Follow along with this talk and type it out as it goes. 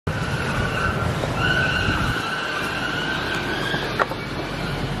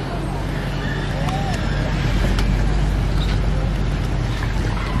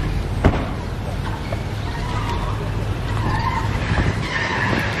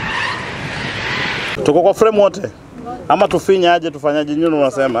Tuko kwa frame wote. Ama tufinye aje tufanyaje nyinyi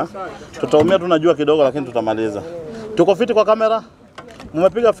unasema? Tutaumia tunajua kidogo lakini tutamaliza. Tuko fiti kwa kamera?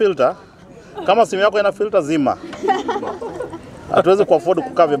 Mmepiga filter? Kama simu yako ina filter zima. Hatuwezi kuafford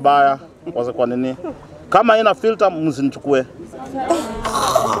kukaa vibaya. Kwa nini? Kama ina filter msinichukue.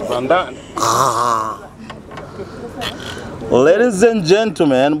 Ladies and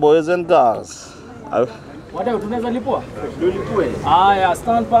gentlemen, boys and girls. Wadau tunaweza lipua? Lipue. Haya,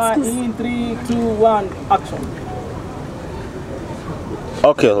 stand by in 3 2 1 action.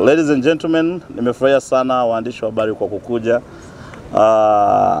 Okay, ladies and gentlemen, nimefurahia sana waandishi wa habari kwa kukuja.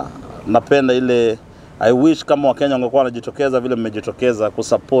 Napenda ile I wish kama Wakenya wangekuwa wanajitokeza vile mmejitokeza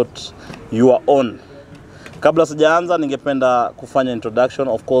kusupport your own. Kabla sijaanza ningependa kufanya introduction.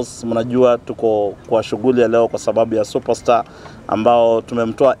 Of course, mnajua tuko kwa shughuli ya leo kwa sababu ya superstar ambao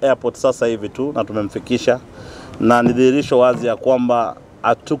tumemtoa airport sasa hivi tu na tumemfikisha. Na ni dhihirisho wazi ya kwamba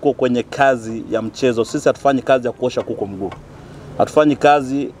hatuko kwenye kazi ya mchezo. Sisi hatufanyi kazi ya kuosha kuku mguu. Hatufanyi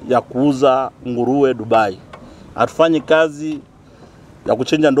kazi ya kuuza nguruwe Dubai. Hatufanyi kazi ya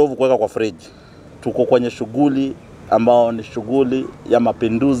kuchinja ndovu kuweka kwa fridge. Tuko kwenye shughuli ambao ni shughuli ya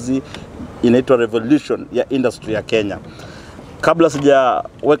mapinduzi, inaitwa revolution ya industry ya Kenya. Kabla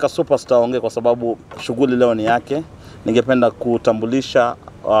sijaweka superstar ongee kwa sababu shughuli leo ni yake, ningependa kutambulisha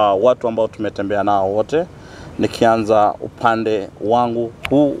watu ambao tumetembea nao wote. Nikianza upande wangu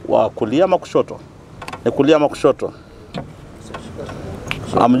huu wa kulia ama kushoto. Ni kulia ama kushoto?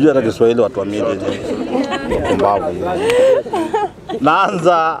 Amjua hata Kiswahili watu wa media. Mbavu.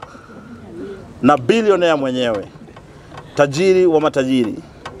 Naanza na billionaire mwenyewe. Tajiri wa matajiri.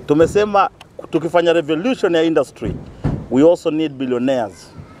 Tumesema tukifanya revolution ya industry, we also need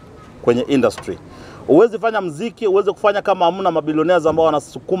billionaires kwenye industry. Uwezi fanya muziki, uweze kufanya kama hamna mabilionaires ambao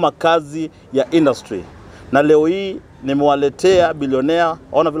wanasukuma kazi ya industry. Na leo hii nimewaletea billionaire.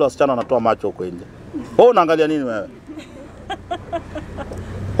 Ona vile wasichana wanatoa macho huko nje. Wewe unaangalia nini wewe?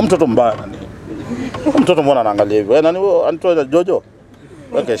 Mtoto mbaya nani? Mtoto mbona anaangalia hivyo? Nani huyo anatoa Jojo?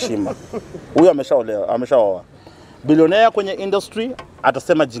 Weka heshima. Huyu ameshaoa. Billionaire kwenye industry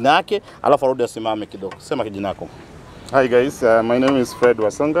atasema jina yake alafu arudi asimame kidogo. Sema jina lako. Hi guys, my name is Fred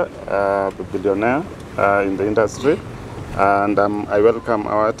Wasonga, billionaire in the industry, and I welcome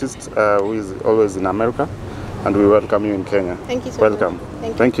our artist who is always in America, and we welcome you in Kenya. Thank you so welcome.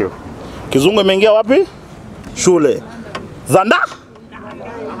 much. Thank you. Kizungu imeingia wapi? Shule. Zanda.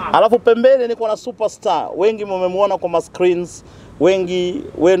 Alafu pembeni niko na superstar. Wengi mmemwona kwa screens, wengi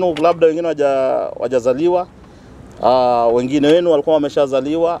wenu labda wengine wajazaliwa. Wengine wenu walikuwa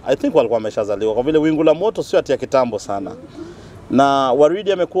wameshazaliwa. I think walikuwa wameshazaliwa kwa vile wingu la moto sio ati ya kitambo sana. Na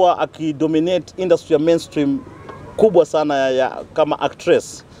Waridi amekuwa akidominate industry ya mainstream kubwa sana ya kama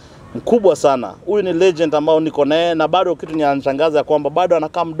actress. Mkubwa sana. Huyu ni legend ambao niko naye na bado kitu ni ananishangaza ya kwamba bado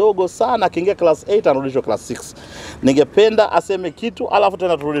anakaa mdogo sana, akiingia class 8 anarudishwa class 6. Ningependa aseme kitu alafu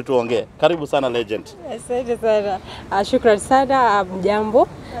tena turudi tuongee. Karibu sana legend. Asante sana. Shukrani sana, mjambo.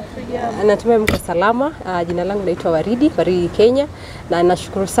 Natumai mko salama. Jina langu naitwa Waridi Kenya, na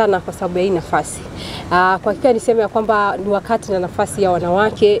nashukuru sana kwa sababu ya hii nafasi. Kwa hakika niseme ya kwamba ni wakati na nafasi ya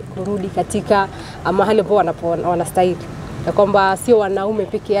wanawake kurudi katika mahali ambapo wanastahili. Na kwamba sio wanaume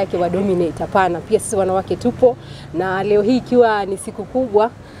peke yake wa dominate, hapana, pia sisi wanawake tupo. Na leo hii ikiwa ni siku kubwa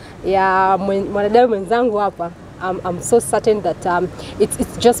ya mwanadamu mwenzangu hapa, I'm so certain that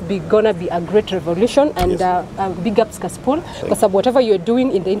it's just gonna be a great revolution, and big ups Cassypool, kwa sababu whatever you're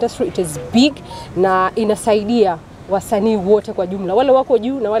doing in the industry, it is big na inasaidia wasanii wote kwa jumla, wale wako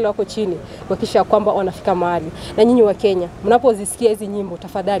juu na wale wako chini, kuhakikisha kwamba wanafika mahali. Na nyinyi wa Kenya, mnapozisikia hizi nyimbo,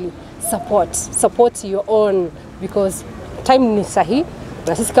 tafadhali support your own, because time ni sahihi,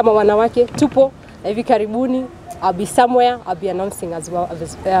 na sisi kama wanawake tupo, na hivi karibuni I'll be somewhere, I'll be announcing as well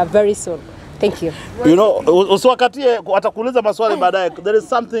very soon. Thank you. You know, usiwakatie atakuuliza maswali baadaye. There is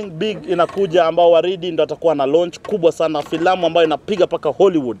something big inakuja ambao Waridi ndo atakuwa na launch kubwa sana, filamu ambayo inapiga paka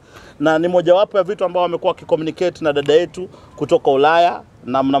Hollywood. Na ni mojawapo ya vitu ambao amekuwa akicommunicate na dada yetu kutoka Ulaya,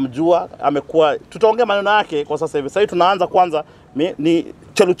 na mnamjua amekuwa, tutaongea maneno yake kwa sasa hivi. Sasa tunaanza kwanza ni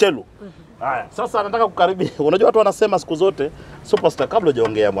chelu. Haya, sasa nataka kukaribia. Unajua watu wanasema siku zote superstar, kabla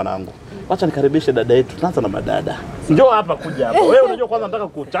hujaongea mwanangu, acha nikaribishe dada yetu. Tunaanza na madada. Njoo hapa, kuja hapa. Wewe unajua kwanza nataka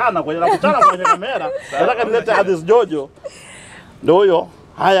kuchana kwenye kamera. Nataka nilete Hadis Jojo. Ndio huyo.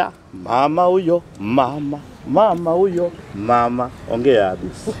 Haya, mama huyo, mama huyo, mama. Ongea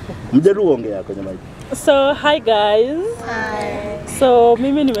Hadis. Mjaruo ongea kwenye mic. So hi guys. Hi. So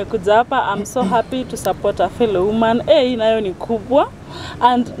mimi nimekuja hapa. I'm so happy to support a fellow woman. Nayo ni kubwa.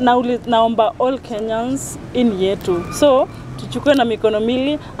 And naomba all Kenyans in yetu. So tuchukue na mikono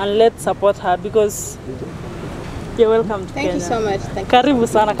mili and let's support her, because You're welcome to Thank Kenya. you so much. Thank you. Karibu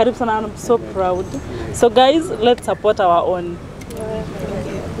sana, karibu sana. I'm so proud. So guys, let's support our own.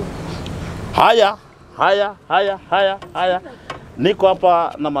 Haya. Niko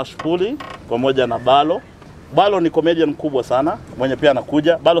hapa na Mashpuli pamoja na Balo. Balo ni comedian mkubwa sana, mwenye pia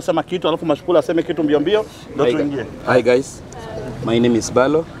anakuja. Balo sema kitu alafu Mashpuli aseme kitu mbio ndio tuingie. Hi guys. My name is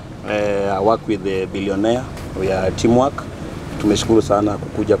Balo. I work with the Billionaire. We are teamwork. Tumeshukuru sana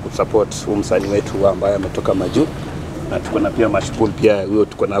kukuja kusupport msanii wetu ambaye ametoka majuu. Na tuko na pia Mashpuli pia huyo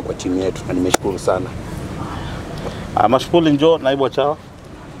tuko nao kwa timu yetu na nimeshukuru sana. Mashpuli njoo naibu wa chawa.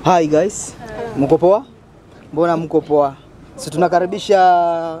 Hi guys. Mko poa? Mbona mko poa? Si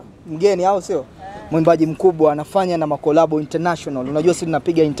tunakaribisha mgeni au sio? Mwimbaji mkubwa anafanya na makolabo international. Unajua sisi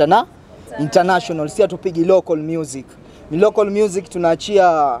tunapiga international, si hatupigi local music. Ni local music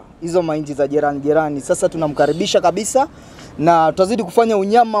tunaachia hizo mainji za jirani. Sasa tunamkaribisha kabisa na tutazidi kufanya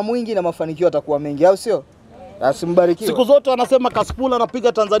unyama mwingi na mafanikio yatakuwa mengi, au sio? Asimbarikiwe. Siku zote wanasema Cassypool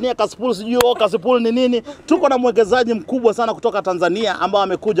anapiga Tanzania, Cassypool sijui Cassypool ni nini. Tuko na mwekezaji mkubwa sana kutoka Tanzania ambao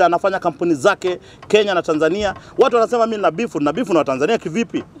amekuja anafanya kampuni zake Kenya na Tanzania. Watu wanasema mimi na beef na Tanzania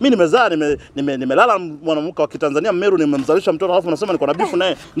kivipi? Mimi nimezaa nimelala mwanamke wa Kitanzania Mmeru, nimemzalisha mtoto alafu unasema niko na beef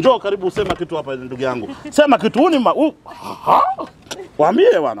naye. Njoo karibu usema kitu hapa ndugu yangu. Sema kitu ni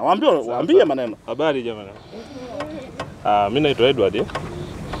waambie bwana, waambie maneno. Habari jamani. Mimi naitwa Edward.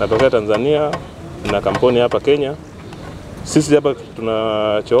 Natokea Tanzania na kampuni hapa Kenya. Sisi hapa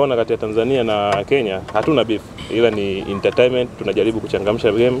tunachoona kati ya Tanzania na Kenya hatuna beef, ila ni entertainment, tunajaribu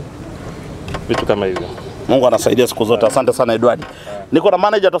kuchangamsha game, vitu kama hivyo. Mungu anasaidia siku zote. Asante sana Edward. Niko na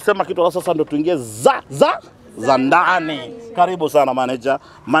manager atasema kitu sasa ndio tuingie za ndani. Karibu sana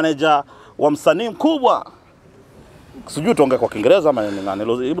manager wa msanii mkubwa. Sijui tuongea kwa Kiingereza ama ni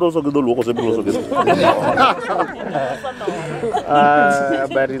nani? Ibrozo gidolu huko Ibrozo gidolu.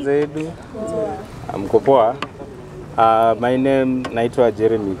 Habari zenu. Mko poa? My name naitwa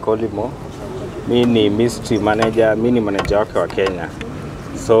Jeremy Kolimo. Mimi ni mystery manager, mimi ni manager wake wa Kenya.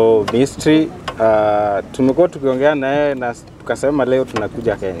 So mystery tumekuwa tukiongea naye na tukasema leo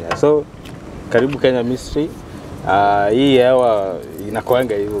tunakuja Kenya. So karibu Kenya mystery. Hii hewa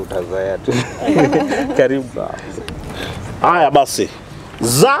inakuanga hivyo utazoea tu. Karibu. Haya basi.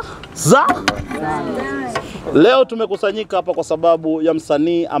 Leo tumekusanyika hapa kwa sababu ya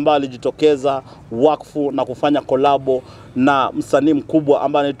msanii ambaye alijitokeza wakfu na kufanya kolabo na msanii mkubwa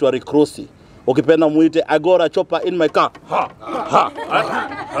ambaye anaitwa Rikrosi. Ukipenda muite Agora Chopper in my car.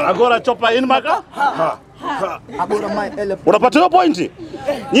 Agora Chopper in my car. Agora my elephant. Unapata hiyo pointi?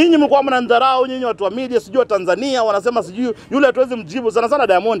 Nyinyi mko mnandharau, nyinyi watu wa media sijui Tanzania wanasema sijui yule hatuwezi mjibu sana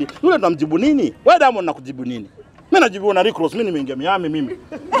Diamond. Yule tunamjibu nini? Wewe Diamond nakujibu nini? Mimi najibu na Rikrosi, mimi nimeingia Miami mimi.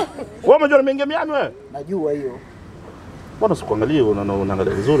 Wewe unajua nimeingia Miami wewe? Najua hiyo. Bwana sikuangalie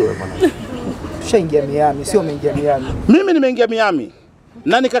unaangalia vizuri wewe bwana. Tushaingia Miami, sio umeingia Miami. Mimi nimeingia Miami.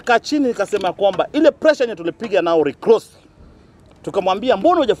 Na nikakaa chini nikasema kwamba ile pressure yenye tulipiga nao Rikrosi. Tukamwambia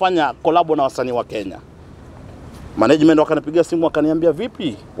mbona hujafanya collab na wasanii wa Kenya? Management wakanipigia simu wakaniambia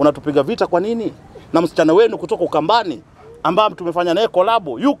vipi? Unatupiga vita kwa nini? Na msichana wenu kutoka Ukambani ambaye tumefanya naye collab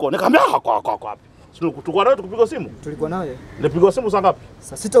yuko. Nikamwambia kwa wapi? Tulikuwa naye tukupiga simu? Tulikuwa naye. Nilipigwa simu saa ngapi?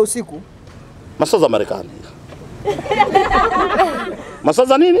 Saa 6 usiku. Masaa za Marekani. Masaa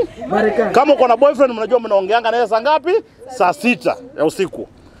za nini? Marekani. Kama uko na boyfriend mnajua mnaongeanga naye saa ngapi? Saa 6 ya usiku.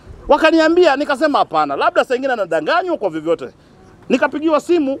 Wakaniambia, nikasema hapana, labda saa nyingine anadanganywa kwa vyovyote. Nikapigiwa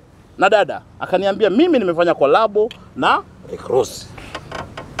simu na dada, akaniambia mimi nimefanya collabo na Rikrosi.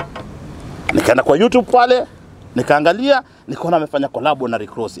 Nikaenda kwa YouTube pale, nikaangalia, nikaona amefanya collabo na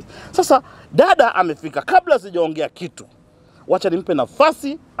Rikrosi. Sasa dada amefika, kabla sijaongea kitu, wacha nimpe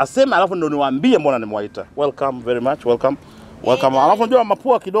nafasi aseme alafu ndio niwaambie mbona nimewaita. Welcome very much, welcome. Alafu ndio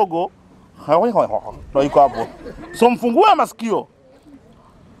mapua kidogo. Ndio iko hapo. So mfungue masikio.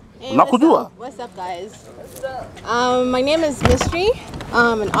 Hey, what's up guys? My name is Mystery.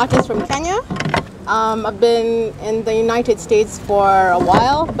 I'm an artist from Kenya. I've been in the United States for a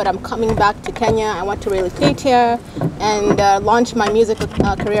while, but I'm coming back to Kenya. I want to relocate here and launch my music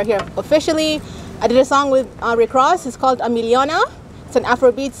career here officially. I did a song with Rick Ross. It's called Amiliona. It's an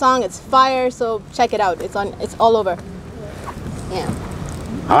Afrobeat song. It's fire, so check it out. It's all over.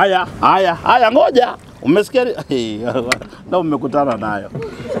 Yeah. Haya ngoja. Umesikia? Na umekutana nayo.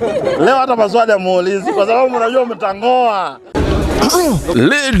 Leo hata maswali yamuulizi kwa sababu unajua mtangoa.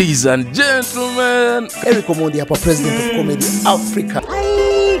 Ladies and gentlemen, Eric Omondi hapa, president of comedy Africa.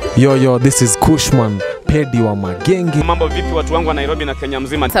 Yo, this is Kushman, pedi wa magenge. Mambo vipi watu wangu wa Nairobi na Kenya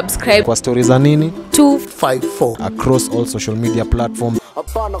mzima? Subscribe kwa stories za nini 254 across all social media platforms.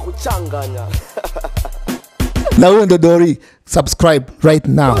 Hapana kuchanganya. Na huyo ndo Dori, subscribe right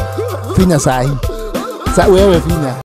now. Finya sahi. Wewe finya.